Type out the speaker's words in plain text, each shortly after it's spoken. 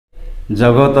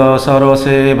जगत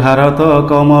सरसे भारत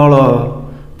कमल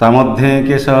तामध्ये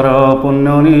केशर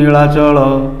पुण्य नीलाचल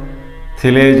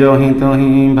थिले जहि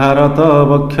तहि भारत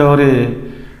बक्षरे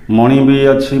मणि भी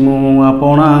अछि मु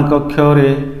आपणा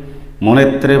कक्षरे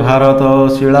मनेत्रे भारत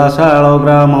शिलाशाल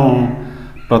ग्राम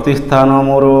प्रतिष्ठान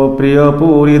मोर प्रिय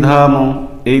पुरी धाम।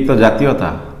 यही तो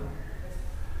जातीयता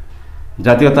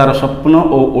जातीयतार स्वप्न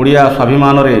और ओडिया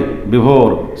स्वाभिमान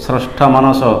विभोर स्रष्टा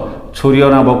मानस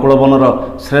छुरीना बकुल बनर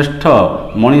श्रेष्ठ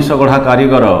मनीष गढ़ा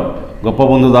कारीगर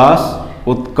गोपबंधु दास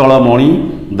उत्कल मणि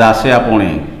दासे आपणे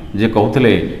जे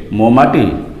कहते मो माटी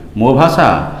मो भाषा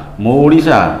मो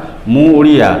ओडिशा मु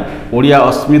ओडिया ओडिया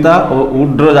अस्मिता और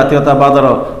उड्र जातीयतावादर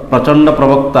प्रचंड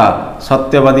प्रवक्ता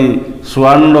सत्यवादी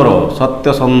सुआंडर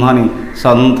सत्य संधानी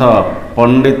सन्थ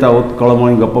पंडित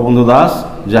उत्कलमणि गोपबंधु दास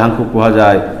जहाँ को कह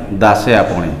जाए दासे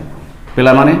आपणे।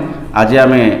 पिला माने आज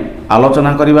आमे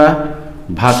आलोचना करिबा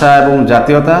भाषा एवं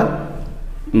जातीयता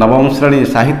नवम श्रेणी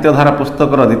साहित्यधारा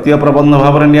पुस्तकर द्वितीय प्रबंध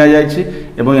भाव में नि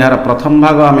एवं यार प्रथम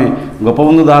भाग आम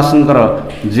गोपबंधु दासंकर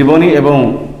जीवनी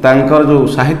एवं तांकर जो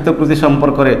साहित्य कृति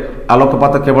संपर्क में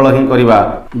आलोकपात केवल ही करवा।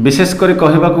 विशेषकर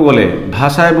कहवाकू गले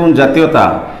भाषा एवं जातीयता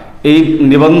यही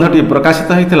निबंधटी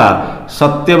प्रकाशित होता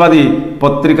सत्यवादी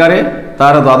पत्रिकार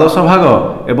तार द्वादश भाग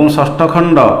एवं षष्ठ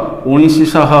खंड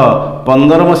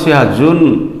 1915 मसीहा जून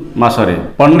मासरे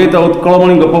पंडित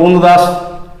उत्कलमणि गोपबंधु दास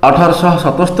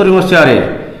 1877 मसीह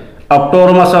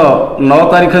अक्टोबर मास 9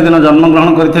 तारिख दिन जन्मग्रहण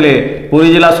करते पुरी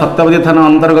जिला सत्यवादी थाना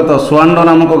अंतर्गत सुआंड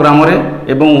नामक ग्राम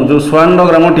एवं जो सुआंड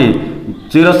ग्रामटी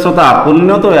चिरस्रोता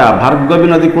पुण्यतया भार्गवी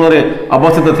नदी कूल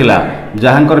अवस्थित थिला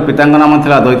जहाँकर पिता नाम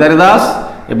थिला दैतारी दास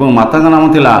एवं माता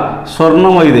नाम थिला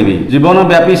स्वर्णमयी देवी। जीवन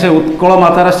व्यापी से उत्कल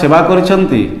मातार सेवा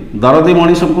करिसेंती दरदी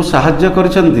मनीष को साहाय्य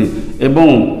करिसेंती एवं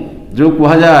जो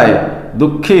कह जाए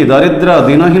दुखी दरिद्र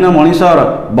दिनहीन मनीषर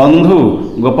बंधु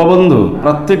गोपबंधु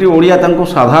प्रत्येक ओडिया तांको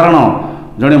साधारण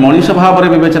जड़े मनीष भाव में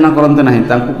विवेचना करते ना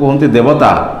कहते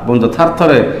देवता और यथार्थ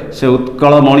से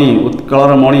उत्कलमणि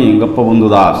उत्कलर मणि गोपबंधु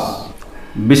दास।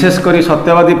 विशेषकर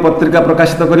सत्यवादी पत्रिका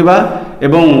प्रकाशित करवा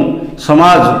एवं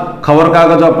समाज खबर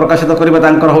कागज प्रकाशित करवा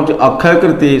हूँ अक्षय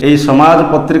कीर्ति। यही समाज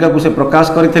पत्रिका को से प्रकाश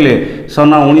करते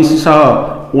सन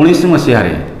 1919 मसीह।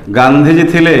 गांधीजी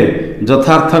थिले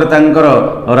यथार्थ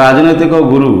राजनैतिक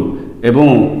गुरु एवं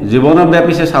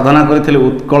जीवनव्यापी से साधना करते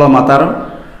उत्कल मातार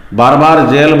बार बार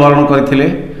जेल बरण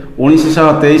करते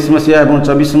 1923 मसीहा और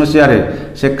 24 मसीह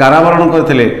से कारावरण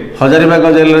करते हजारीबाग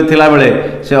जेल में थिला बेले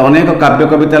से अनेक काव्य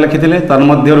कविता लिखिते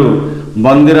तन्मध्यरु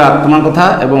बंदीर आत्मा कथा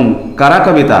एवं कारा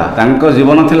कविता। तांको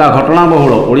जीवन थिला घटना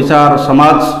बहुल ओडिशार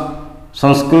समाज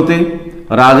संस्कृति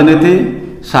राजनीति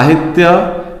साहित्य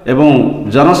एवं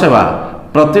जनसेवा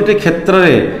प्रतिटी क्षेत्र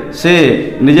में से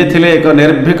निजे थिले एक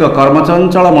निर्भीक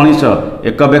कर्मचंचल मनीष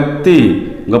एक व्यक्ति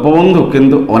गोपबंधु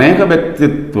किंतु अनेक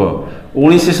व्यक्तित्व।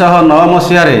 1909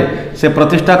 मसीह से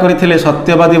प्रतिष्ठा करथिले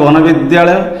सत्यवादी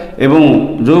वनविद्यालय एवं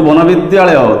जो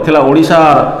वनविद्यालय थिला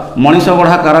ओडिशार मनीष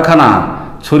गढ़ा कारखाना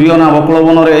छुरीना बकुल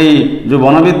वन जो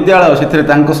वनविद्यालय से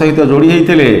सहित जोड़ी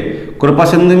होते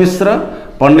कृपासिंधु मिश्र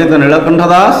पंडित नीलकंठ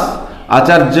दास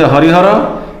आचार्य हरिहर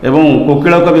एवं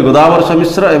कोकिल कवि गोदावर्ष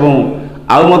मिश्र एवं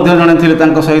आउ मध्य जड़े थे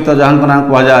सहित जहाँ ना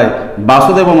कह जाए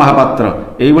वासुदेव महापात्र।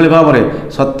 यही भाव में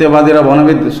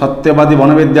सत्यवादी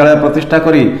वनविद्यालय प्रतिष्ठा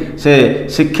करी से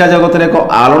शिक्षा जगत में एक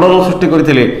आलोड़न सृष्टि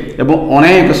करते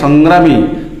अनेक संग्रामी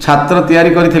छात्र तैयारी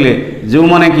करते जो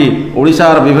माने कि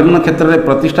ओडिशार विभिन्न क्षेत्र में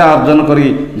प्रतिष्ठा अर्जन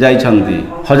करी जाइछंती।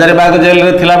 हजारीबाग जेल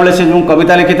में थिला बेले से जो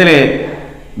कविता लिखिते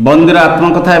बंदीर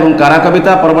आत्मकथा एवं कारा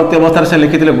कविता परवर्ती अवस्था से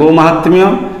लिखिते गो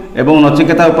महात्म्य एवं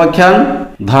नचिकेता उपाख्यान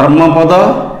धर्मपद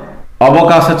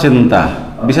अवकाश चिंता।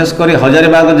 विशेषकर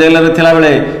हजारीबाग जेल में थिला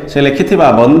बेले से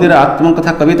लिखिथिबा बंदीर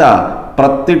आत्मकथा कविता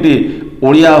प्रतिटी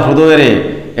ओडिया हृदय रे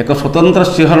एक स्वतंत्र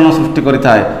शिहरण सृष्टि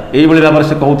करिथाय। एही भाव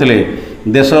से कहते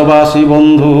देशवासी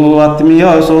बंधु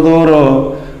आत्मीय सोदर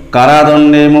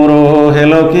कारादंडे मोर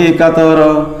हेल कि कातर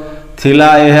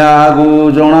थिला एहा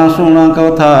आगु जनाशुना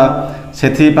कथा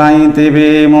सेथिपाई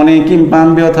तेबे मने किंपा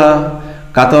व्यथा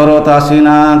कातर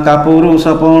तासीना कापुरु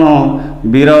सपण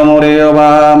वीर मोरे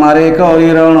अबा मारे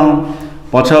करिरण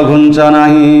पछ घुंचा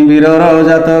नाही वीरर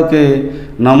जातके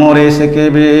नमरे से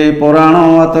केबे पुराण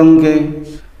आतंके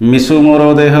मिसु मोर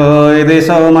देह ए देश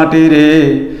माटी रे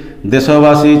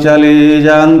देशवासी चली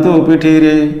जातु पिठी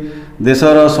रे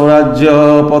देशर स्वराज्य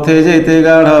पथे जेते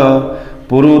गाढ़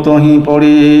पुरु तो ही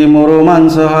पड़ी मोर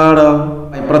मांस हाड़।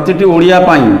 प्रतिटी ओडिया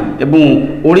पाई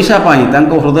एवं ओडिशा पाई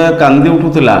तांको हृदय कांदी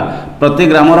उठुला प्रति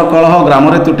ग्रामर कलह ग्राम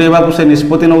तुटेवा से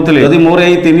निष्पत्ति नौते यदि मोर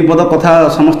यही 3 पद कथा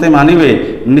समस्ते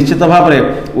मानिबे निश्चित भाव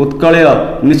में उत्कलय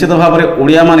निश्चित भाव में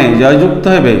ओडिया माने जययुक्त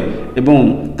हेबे ଏବଂ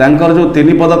ତାଙ୍କର ଯେଉଁ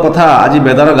ତିନି ପଦ କଥା ଆଜି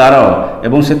ବେଦର ଗାର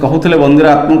ଏବଂ ସେ କହୁଥିଲେ ବନ୍ଦୀର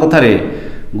ଆତ୍ମକଥାରେ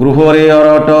ଗୃହରେ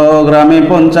ଅରଟ ଗ୍ରାମେ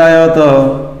ପଞ୍ଚାୟତ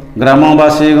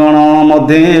ଗ୍ରାମବାସୀ ଗଣ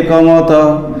ମଧ୍ୟ ଏକମତ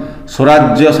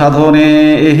ସ୍ୱରାଜ୍ୟ ସାଧନେ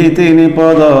ଏହି ତିନି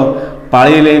ପଦ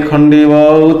ପାଳିଲେ ଖଣ୍ଡିବ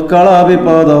ଉତ୍କଳ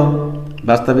ବିପଦ।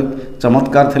 ବାସ୍ତବିକ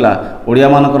ଚମତ୍କାର ଥିଲା ଓଡ଼ିଆ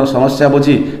ମାନଙ୍କର ସମସ୍ୟା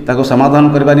ବୁଝି ତାକୁ ସମାଧାନ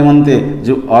କରିବା ନିମନ୍ତେ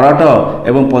ଯେଉଁ ଅରଟ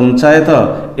ଏବଂ ପଞ୍ଚାୟତ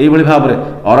ଏଇଭଳି ଭାବରେ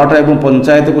ଅରଟ ଏବଂ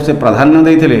ପଞ୍ଚାୟତକୁ ସେ ପ୍ରାଧାନ୍ୟ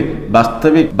ଦେଇଥିଲେ।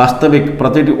 ବାସ୍ତବିକ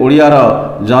ପ୍ରତିଟି ଓଡ଼ିଆର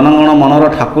ଜନଗଣ ମନର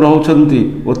ଠାକୁର ହେଉଛନ୍ତି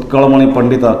ଉତ୍କଳମଣି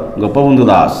ପଣ୍ଡିତ ଗୋପବନ୍ଧୁ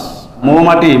ଦାସ। ମୋ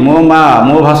ମାଟି ମୋ ମା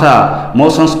ମୋ ଭାଷା ମୋ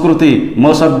ସଂସ୍କୃତି ମୋ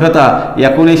ସଭ୍ୟତା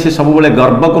ୟାକୁ ନେଇ ସେ ସବୁବେଳେ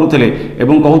ଗର୍ବ କରୁଥିଲେ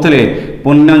ଏବଂ କହୁଥିଲେ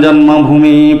ପୁଣ୍ୟ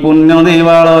ଜନ୍ମଭୂମି ପୁଣ୍ୟ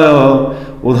ଦେବାଳୟ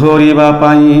ଉଦ୍ଧରିବା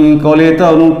ପାଇଁ କଲେ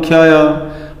ତନୁକ୍ଷୟ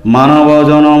ମାନବ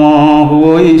ଜନମ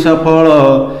ହୁଇ ସଫଳ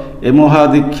ଏ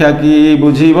ମହାଦୀକ୍ଷା କି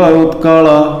ବୁଝିବ ଉତ୍କଳ।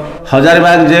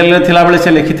 ହଜାରୀବାଗ ଜେଲରେ ଥିଲାବେଳେ ସେ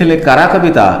ଲେଖିଥିଲେ କାରା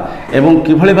କବିତା ଏବଂ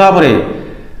କିଭଳି ଭାବରେ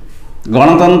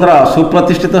ଗଣତନ୍ତ୍ର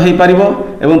ସୁପ୍ରତିଷ୍ଠିତ ହୋଇପାରିବ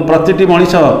ଏବଂ ପ୍ରତିଟି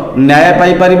ମଣିଷ ନ୍ୟାୟ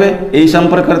ପାଇପାରିବେ ଏହି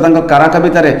ସମ୍ପର୍କରେ ତାଙ୍କ କାରା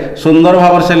କବିତାରେ ସୁନ୍ଦର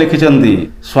ଭାବରେ ସେ ଲେଖିଛନ୍ତି।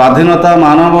 ସ୍ୱାଧୀନତା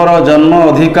ମାନବର ଜନ୍ମ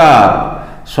ଅଧିକାର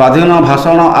ସ୍ୱାଧୀନ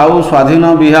ଭାଷଣ ଆଉ ସ୍ୱାଧୀନ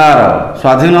ବିହାର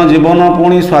ସ୍ୱାଧୀନ ଜୀବନ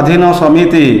ପୁଣି ସ୍ୱାଧୀନ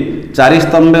ସମିତି ଚାରି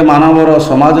ସ୍ତମ୍ଭେ ମାନବର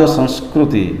ସମାଜ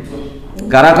ସଂସ୍କୃତି।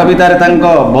 କାରା କବିତାରେ ତାଙ୍କ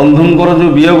ବନ୍ଧୁଙ୍କର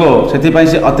ଯେଉଁ ବିୟୋଗ ସେଥିପାଇଁ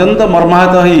ସେ ଅତ୍ୟନ୍ତ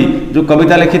ମର୍ମାହତ ହୋଇ ଯେଉଁ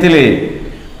କବିତା ଲେଖିଥିଲେ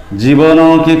ଜୀବନ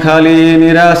କି ଖାଲି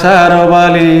ନିରାଶାର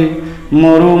ବାଲି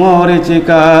ମରୁ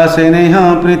ମରିଚିକା ସ୍ନେହ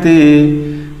ପ୍ରୀତି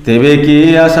ତେବେ କି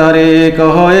ଆଶାରେ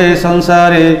କହ ଏ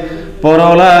ସଂସାରେ ପର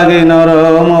ଲାଗି ନର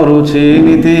ମରୁଛି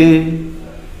ନୀତି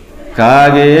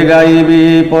କାଗେ ଗାଇବି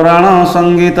ପୁରାଣ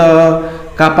ସଙ୍ଗୀତ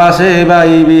କାପାସେ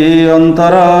ବାଇବି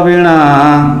ଅନ୍ତର ବୀଣା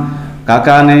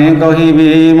କାକାନେ କହିବି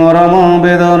ମରମ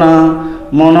ବେଦନା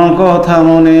ମନ କଥା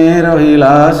ମନେ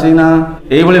ରହିଲା ସିନା।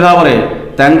 ଏଇଭଳି ଭାବରେ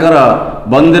ତାଙ୍କର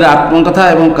ବନ୍ଦୀର ଆତ୍ମକଥା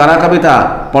ଏବଂ କାରା କବିତା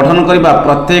ପଠନ କରିବା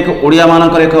ପ୍ରତ୍ୟେକ ଓଡ଼ିଆ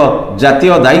ମାନଙ୍କର ଏକ ଜାତୀୟ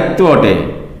ଦାୟିତ୍ୱ ଅଟେ।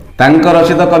 ତାଙ୍କ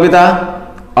ରଚିତ କବିତା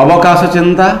ଅବକାଶ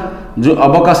ଚିନ୍ତା ଯେଉଁ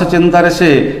ଅବକାଶ ଚିନ୍ତାରେ ସେ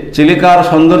ଚିଲିକାର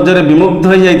ସୌନ୍ଦର୍ଯ୍ୟରେ ବିମୁଗ୍ଧ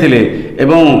ହୋଇଯାଇଥିଲେ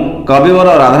ଏବଂ କବିବର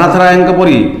ରାଧାନାଥ ରାୟଙ୍କ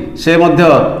ପରି ସେ ମଧ୍ୟ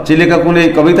ଚିଲିକାକୁ ନେଇ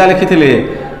କବିତା ଲେଖିଥିଲେ।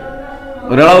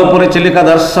 ରେଳ ଉପରେ ଚିଲିକା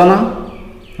ଦର୍ଶନ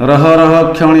ରହ ରହ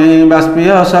କ୍ଷଣୀ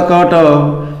ବାଷ୍ପୀୟ ସକଟ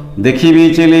ଦେଖିବି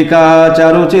ଚିଲିକା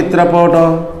ଚାରୁ ଚିତ୍ରପଟ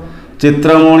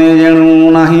ଚିତ୍ରମଣି ଯେଣୁ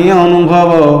ନାହିଁ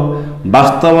ଅନୁଭବ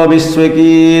ବାସ୍ତବ ବିଶ୍ୱ କି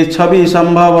ଛବି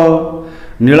ସମ୍ଭବ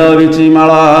ନୀଳ ବିଚି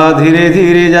ମାଳା ଧୀରେ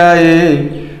ଧୀରେ ଯାଏ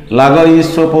ଲାଗଇ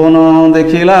ସ୍ୱପନ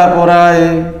ଦେଖିଲା ପରାଏ।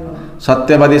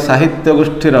 ସତ୍ୟବାଦୀ ସାହିତ୍ୟ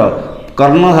ଗୋଷ୍ଠୀର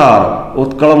କର୍ଣ୍ଣଧାର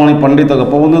ଉତ୍କଳମଣି ପଣ୍ଡିତ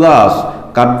ଗୋପବନ୍ଧୁ ଦାସ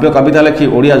କାବ୍ୟ କବିତା ଲେଖି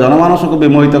ଓଡ଼ିଆ ଜନମାନସକୁ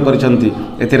ବିମୋହିତ କରିଛନ୍ତି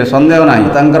ଏଥିରେ ସନ୍ଦେହ ନାହିଁ।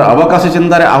 ତାଙ୍କର ଅବକାଶ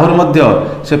ଚିନ୍ତାରେ ଆହୁରି ମଧ୍ୟ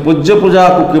ସେ ପୂଜ୍ୟ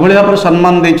ପୂଜାକୁ କିଭଳି ଭାବରେ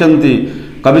ସମ୍ମାନ ଦେଇଛନ୍ତି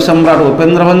କବି ସମ୍ରାଟ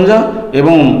ଉପେନ୍ଦ୍ର ଭଞ୍ଜ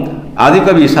ଏବଂ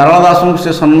ଆଦିକବି ସାରଳା ଦାସଙ୍କୁ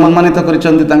ସେ ସମ୍ମାନିତ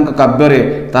କରିଛନ୍ତି ତାଙ୍କ କାବ୍ୟରେ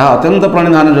ତାହା ଅତ୍ୟନ୍ତ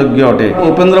ପ୍ରଣିଧାନ ଯୋଗ୍ୟ ଅଟେ।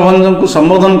 ଉପେନ୍ଦ୍ର ଭଞ୍ଜଙ୍କୁ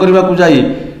ସମ୍ବୋଧନ କରିବାକୁ ଯାଇ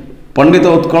ପଣ୍ଡିତ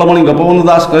ଉତ୍କଳମଣି ଗୋପବନ୍ଧୁ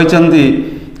ଦାସ କହିଛନ୍ତି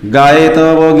ଗାଏ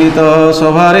ତବ ଗୀତ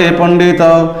ସଭାରେ ପଣ୍ଡିତ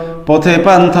ପଥେ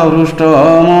ପାନ୍ଥ ହୃଷ୍ଟ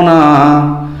ମନା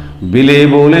ବିଲେ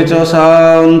ବୋଲେ ଚଷା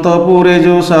ଅନ୍ତପୁରେ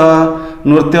ଜୋଷା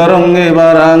ନୃତ୍ୟ ରଙ୍ଗେ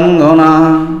ବାରାଙ୍ଗନା।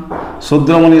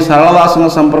 ଶୂଦ୍ରମୁନି ସାରଳା ଦାସଙ୍କ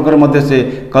ସମ୍ପର୍କରେ ମଧ୍ୟ ସେ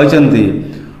କହିଛନ୍ତି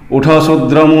ଉଠ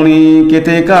ଶୂଦ୍ରମୁନି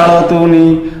କେତେ କାଳ ତୁନି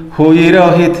ହୋଇ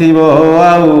ରହିଥିବ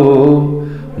ଆଉ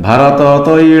ଭାରତ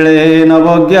ତୈଳେ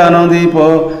ନବଜ୍ଞାନ ଦୀପ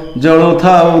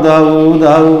ଜଳୁଥାଉ ଦାଉ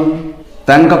ଦାଉ।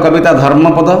 ତାଙ୍କ କବିତା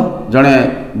ଧର୍ମପଦ ଜଣେ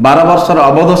 12 ବର୍ଷର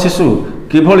ଅବୋଧ ଶିଶୁ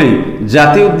କିଭଳି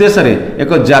ଜାତି ଉଦ୍ଦେଶ୍ୟରେ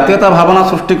ଏକ ଜାତୀୟତା ଭାବନା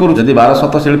ସୃଷ୍ଟି କରୁ। ଯଦି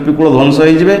 1200 ଶିଳ୍ପୀକୂଳ ଧ୍ୱଂସ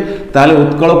ହୋଇଯିବେ ତାହେଲେ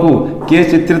ଉତ୍କଳକୁ କିଏ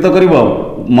ଚିତ୍ରିତ କରିବ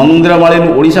ମନ୍ଦିର ମାଳିନୀ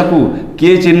ଓଡ଼ିଶାକୁ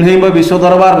କିଏ ଚିହ୍ନେଇବ ବିଶ୍ୱ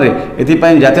ଦରବାରରେ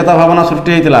ଏଥିପାଇଁ ଜାତୀୟତା ଭାବନା ସୃଷ୍ଟି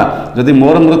ହୋଇଥିଲା। ଯଦି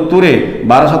ମୋର ମୃତ୍ୟୁରେ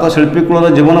 1200 ଶିଳ୍ପୀକୂଳର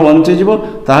ଜୀବନ ବଞ୍ଚିଯିବ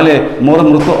ତାହେଲେ ମୋର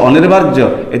ମୃତ୍ୟୁ ଅନିବାର୍ଯ୍ୟ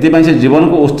ଏଥିପାଇଁ ସେ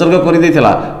ଜୀବନକୁ ଉତ୍ସର୍ଗ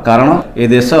କରିଦେଇଥିଲା। କାରଣ ଏ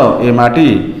ଦେଶ ଏ ମାଟି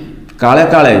କାଳେ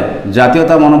କାଳେ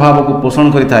ଜାତୀୟତା ମନୋଭାବକୁ ପୋଷଣ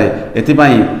କରିଥାଏ।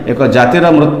 ଏଥିପାଇଁ ଏକ ଜାତିର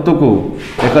ମୃତ୍ୟୁକୁ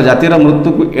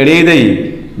ଏଡ଼େଇ ଦେଇ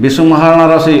ବିଶ୍ୱ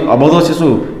ମହାରଣାର ସେହି ଅବୋଧ ଶିଶୁ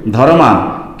ଧର୍ମା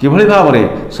କିଭଳି ଭାବରେ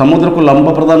ସମୁଦ୍ରକୁ ଲମ୍ବ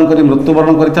ପ୍ରଦାନ କରି ମୃତ୍ୟୁବରଣ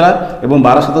କରିଥିଲା ଏବଂ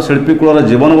 1200 ଶିଳ୍ପୀକୂଳର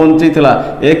ଜୀବନ ବଞ୍ଚାଇଥିଲା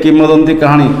ଏ କିମ୍ବଦନ୍ତୀ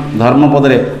କାହାଣୀ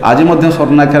ଧର୍ମପଦରେ ଆଜି ମଧ୍ୟ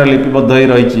ସ୍ୱର୍ଣ୍ଣାକ୍ଷରରେ ଲିପିବଦ୍ଧ ହୋଇ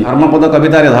ରହିଛି। ଧର୍ମପଦ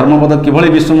କବିତାରେ ଧର୍ମପଦ କିଭଳି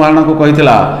ବିଶ୍ୱ ମହାରଣାକୁ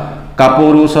କହିଥିଲା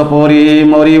କାପୁରୁଷ ପରି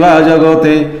ମରିବା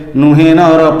ଜଗତେ ନୁହେଁ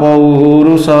ନର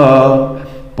ପୌରୁଷ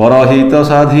ପରହିତ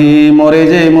ସାଧି ମରେ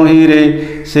ଯେ ମହିରେ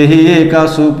ସେହି ଏକା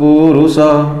ସୁପୁରୁଷ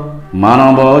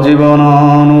ମାନବ ଜୀବନ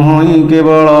ନୁହଁ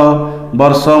କେବଳ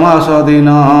ବର୍ଷ ମାସ ଦିନ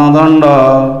ଦଣ୍ଡ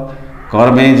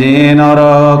କର୍ମେ ଯିଏ ନର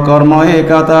କର୍ମ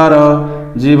ଏକା ତାର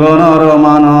ଜୀବନର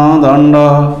ମାନଦଣ୍ଡ।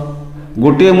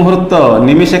 ଗୋଟିଏ ମୁହୂର୍ତ୍ତ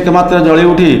ନିମିଷକେ ମାତ୍ର ଜଳି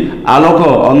ଉଠି ଆଲୋକ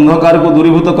ଅନ୍ଧକାରକୁ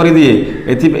ଦୂରୀଭୂତ କରିଦିଏ।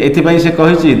 ଏଥିପାଇଁ ସେ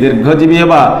କହିଛି ଦୀର୍ଘଜୀବୀ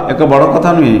ହେବା ଏକ ବଡ଼ କଥା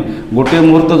ନୁହେଁ। ଗୋଟିଏ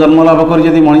ମୁହୂର୍ତ୍ତ ଜନ୍ମ ଲାଭ କରି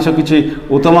ଯଦି ମଣିଷ କିଛି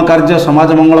ଉତ୍ତମ କାର୍ଯ୍ୟ ସମାଜ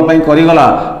ମଙ୍ଗଳ ପାଇଁ କରିଗଲା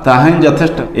ତାହା ହିଁ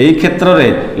ଯଥେଷ୍ଟ। ଏହି କ୍ଷେତ୍ରରେ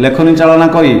ଲେଖନୀ ଚାଳନା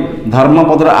କରି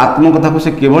ଧର୍ମପଦର ଆତ୍ମକଥାକୁ ସେ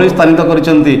କିଭଳି ସ୍ଥାନିତ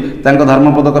କରିଛନ୍ତି ତାଙ୍କ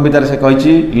ଧର୍ମପଦ କବିତାରେ ସେ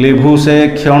କହିଛି, ଲିଭୁ ସେ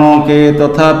କ୍ଷଣକେ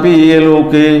ତଥାପି ଏ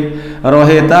ଲୋକେ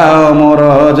ରହେ ତା ମୋର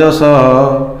ଯଶ,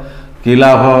 କି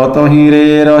ଲାଭ ତହିଁରେ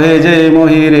ରହେ ଯେ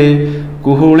ମହିରେ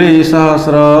କୁହୁଳି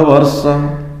ସହସ୍ର ବର୍ଷ।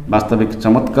 ବାସ୍ତବିକ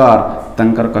ଚମତ୍କାର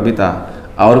ତାଙ୍କର କବିତା।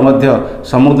 ଆହୁରି ମଧ୍ୟ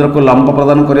ସମୁଦ୍ରକୁ ଲମ୍ବ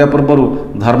ପ୍ରଦାନ କରିବା ପୂର୍ବରୁ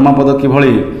ଧର୍ମପଦ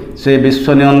କିଭଳି ସେ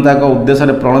ବିଶ୍ୱ ନିୟନ୍ତାଙ୍କ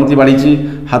ଉଦ୍ଦେଶ୍ୟରେ ପ୍ରଣତି ବାଢ଼ିଛି,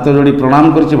 ହାତ ଯୋଡ଼ି ପ୍ରଣାମ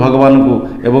କରିଛି ଭଗବାନଙ୍କୁ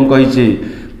ଏବଂ କହିଛି,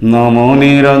 ନମୋ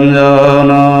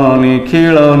ନିରଞ୍ଜନ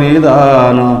ନିଖିଳ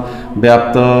ନିଦାନ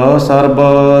ବ୍ୟାପ୍ତ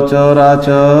ସର୍ବଚରାଚରେ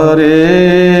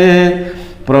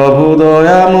ପ୍ରଭୁ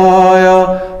ଦୟାମୟ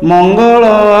ମଙ୍ଗଳ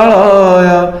ଆଳୟ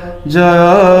ଜୟ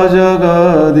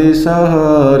ଜଗଦୀଶ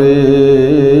ହରେ।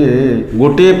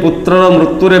 ଗୋଟିଏ ପୁତ୍ରର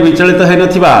ମୃତ୍ୟୁରେ ବିଚଳିତ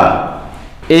ହୋଇନଥିବା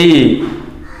ଏହି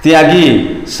ତ୍ୟାଗୀ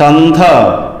ସନ୍ଥ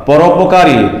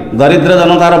ପରୋପକାରୀ ଦରିଦ୍ର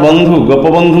ଜନତାର ବନ୍ଧୁ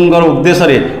ଗୋପବନ୍ଧୁଙ୍କର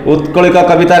ଉଦ୍ଦେଶ୍ୟରେ ଉତ୍କଳିକ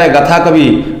କବିତାରେ ଗାଥା କବି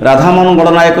ରାଧାମୋହନ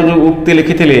ଗଡ଼ନାୟକ ଯେଉଁ ଉକ୍ତି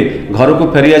ଲିଖିଥିଲେ, ଘରକୁ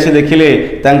ଫେରିଆସି ଦେଖିଲେ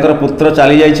ତାଙ୍କର ପୁତ୍ର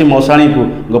ଚାଲିଯାଇଛି ମଶାଣୀକୁ,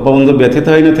 ଗୋପବନ୍ଧୁ ବ୍ୟଥିତ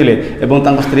ହୋଇନଥିଲେ ଏବଂ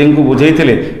ତାଙ୍କ ସ୍ତ୍ରୀଙ୍କୁ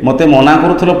ବୁଝେଇଥିଲେ, ମୋତେ ମନା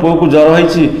କରୁଥିଲ ପୁଅକୁ ଜ୍ୱର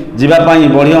ହୋଇଛି ଯିବା ପାଇଁ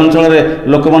ବଢ଼ି ଅଞ୍ଚଳରେ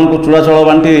ଲୋକମାନଙ୍କୁ ଚୂଡ଼ାଚଳ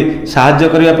ବାଣ୍ଟି ସାହାଯ୍ୟ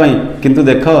କରିବା ପାଇଁ, କିନ୍ତୁ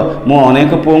ଦେଖ ମୁଁ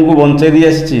ଅନେକ ପୁଅଙ୍କୁ ବଞ୍ଚାଇ ଦେଇ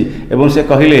ଆସିଛି। ଏବଂ ସେ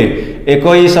କହିଲେ,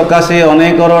 ଏକଇ ସକାଶେ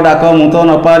ଅନେକର ଡାକ ମୁଁ ତ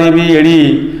ନପାରିବି ଏଡ଼ି,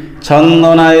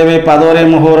 ଛନ୍ଦନା ଏବେ ପାଦରେ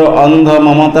ମୋହର ଅନ୍ଧ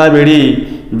ମମତା ବେଡ଼ି,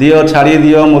 ଦିଅ ଛାଡ଼ି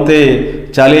ଦିଅ ମୋତେ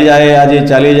ଚାଲିଯାଏ ଆଜି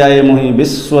ଚାଲିଯାଏ ମୁହିଁ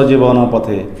ବିଶ୍ୱ ଜୀବନ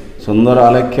ପଥେ। ସୁନ୍ଦର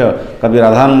ଆଲେଖ୍ୟ କବି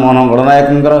ରାଧାମୋହନ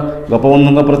ଗଡ଼ନାୟକଙ୍କର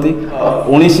ଗୋପବନ୍ଧୁଙ୍କ ପ୍ରତି।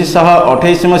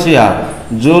 1928 ମସିହା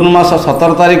ଜୁନ୍ ମାସ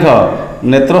 17 ତାରିଖ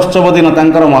ନେତ୍ରୋତ୍ସବ ଦିନ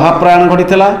ତାଙ୍କର ମହାପ୍ରୟାଣ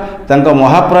ଘଟିଥିଲା। ତାଙ୍କ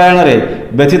ମହାପ୍ରୟାଣରେ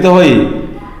ବ୍ୟଥିତ ହୋଇ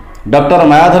ଡକ୍ଟର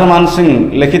ମାୟାଧର ମାନସିଂହ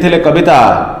ଲେଖିଥିଲେ କବିତା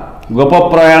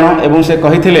ଗୋପପ୍ରୟାଣ ଏବଂ ସେ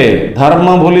କହିଥିଲେ, ଧର୍ମ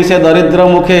ଭୁଲି ସେ ଦରିଦ୍ର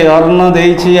ମୁଖେ ଅନ୍ନ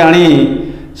ଦେଇଛି ଆଣି,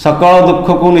 ସକଳ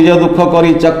ଦୁଃଖକୁ ନିଜ ଦୁଃଖ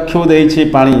କରି ଚକ୍ଷୁ ଦେଇଛି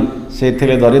ପାଣି। ସେ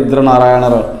ଥିଲେ ଦରିଦ୍ର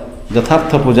ନାରାୟଣର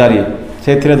ଯଥାର୍ଥ ପୂଜାରୀ,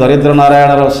 ସେ ଥିଲେ ଦରିଦ୍ର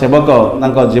ନାରାୟଣର ସେବକ।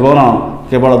 ତାଙ୍କ ଜୀବନ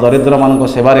କେବଳ ଦରିଦ୍ରମାନଙ୍କ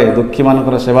ସେବାରେ,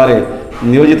 ଦୁଃଖୀମାନଙ୍କର ସେବାରେ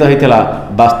ନିୟୋଜିତ ହୋଇଥିଲା।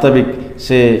 ବାସ୍ତବିକ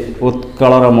ସେ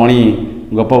ଉତ୍କଳର ମଣି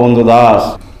ଗୋପବନ୍ଧୁ ଦାସ,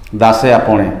 ଦାସେ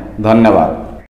ଆପଣେ। ଧନ୍ୟବାଦ।